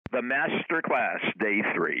the Masterclass, Day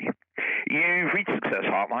 3. You've reached Success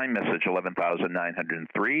Hotline, message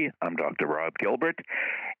 11,903. I'm Dr. Rob Gilbert.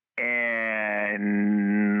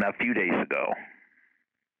 And a few days ago,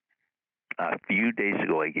 I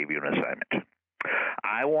gave you an assignment.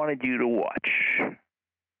 I wanted you to watch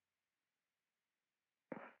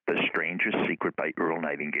The Stranger's Secret by Earl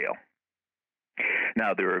Nightingale.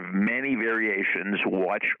 Now, there are many variations.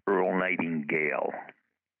 Watch Earl Nightingale.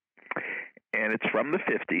 And it's from the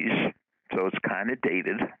 50s, so it's kind of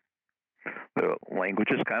dated. The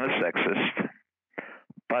language is kind of sexist,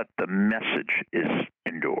 but the message is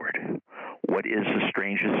endured. What is the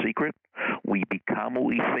strangest secret? We become what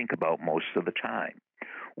we think about most of the time.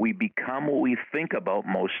 We become what we think about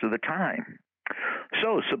most of the time.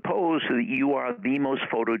 So suppose that you are the most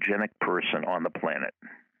photogenic person on the planet.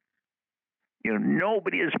 You know,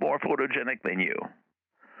 nobody is more photogenic than you,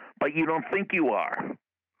 but you don't think you are.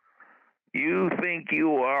 You think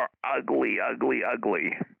you are ugly, ugly,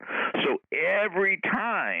 ugly. So every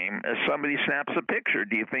time somebody snaps a picture,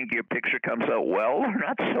 do you think your picture comes out well or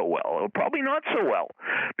not so well? Probably not so well,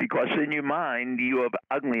 because in your mind you have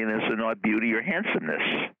ugliness and not beauty or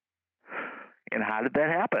handsomeness. And how did that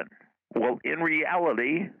happen? Well, in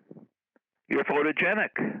reality, you're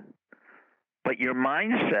photogenic. But your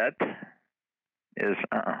mindset is,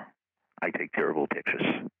 I take terrible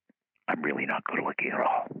pictures. I'm really not good looking at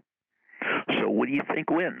all. So what do you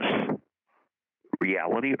think wins?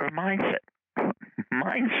 Reality or mindset?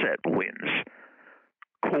 Mindset wins.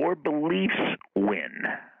 Core beliefs win.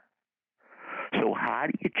 So how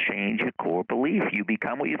do you change your core belief? You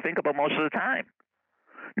become what you think about most of the time.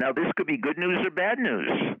 Now, this could be good news or bad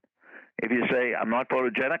news. If you say, I'm not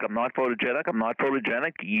photogenic, I'm not photogenic, I'm not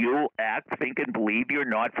photogenic, you'll act, think, and believe you're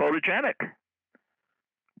not photogenic.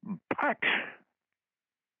 But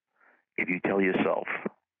if you tell yourself,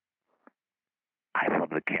 I love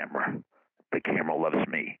the camera loves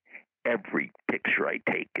me, every picture I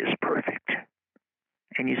take is perfect,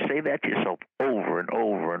 and you say that to yourself over and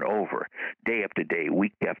over and over, day after day,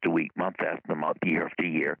 week after week, month after month, year after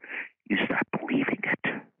year, you start believing it.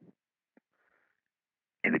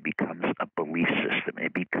 And it becomes a belief system.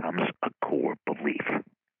 It becomes a core belief.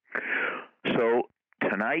 So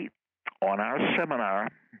tonight on our seminar,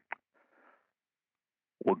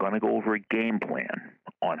 we're going to go over a game plan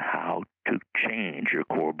on how to change your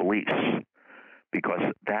core beliefs,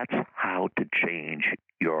 because that's how to change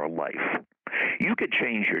your life. You could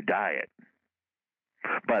change your diet,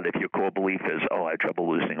 but if your core belief is, I have trouble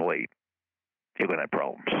losing weight, you're going to have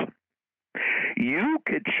problems. You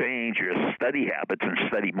could change your study habits and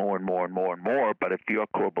study more and more and more and more, but if your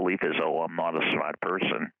core belief is, I'm not a smart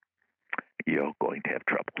person, you're going to have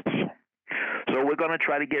troubles. So we're going to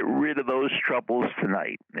try to get rid of those troubles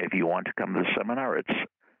tonight. If you want to come to the seminar, it's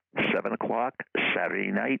 7 o'clock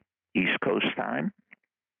Saturday night, East Coast time.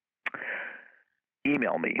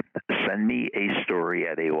 Email me. Send me a story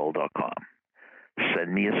at AOL.com.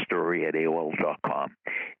 Send me a story at AOL.com.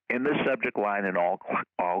 In the subject line, in all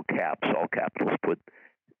caps, all capitals, put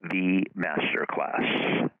the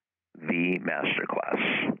Masterclass. The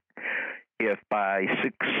Masterclass. If by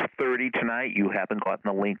 6:30 tonight you haven't gotten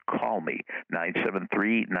the link, call me,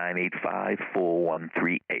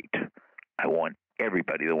 973-985-4138. I want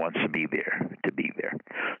everybody that wants to be there.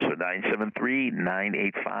 So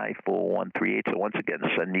 973-985-4138. So once again,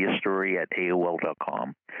 send me a story at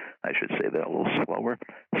AOL.com. I should say that a little slower.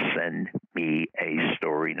 Send me a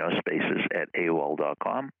story, no spaces, at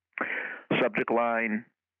AOL.com. Subject line,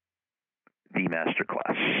 the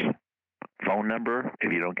Masterclass. Phone number,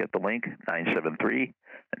 if you don't get the link,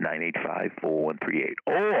 973-985-4138.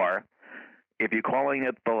 Or if you're calling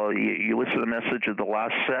it, you listen to the message at the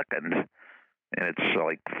last second, and it's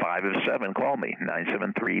like 5 or 7, call me,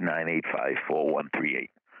 973-985-4138.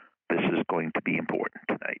 This is going to be important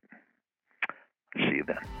tonight. See you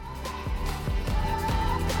then.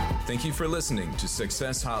 Thank you for listening to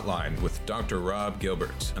Success Hotline with Dr. Rob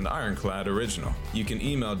Gilbert, an Ironclad original. You can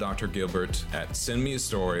email Dr. Gilbert at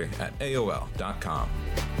sendmeastory@aol.com.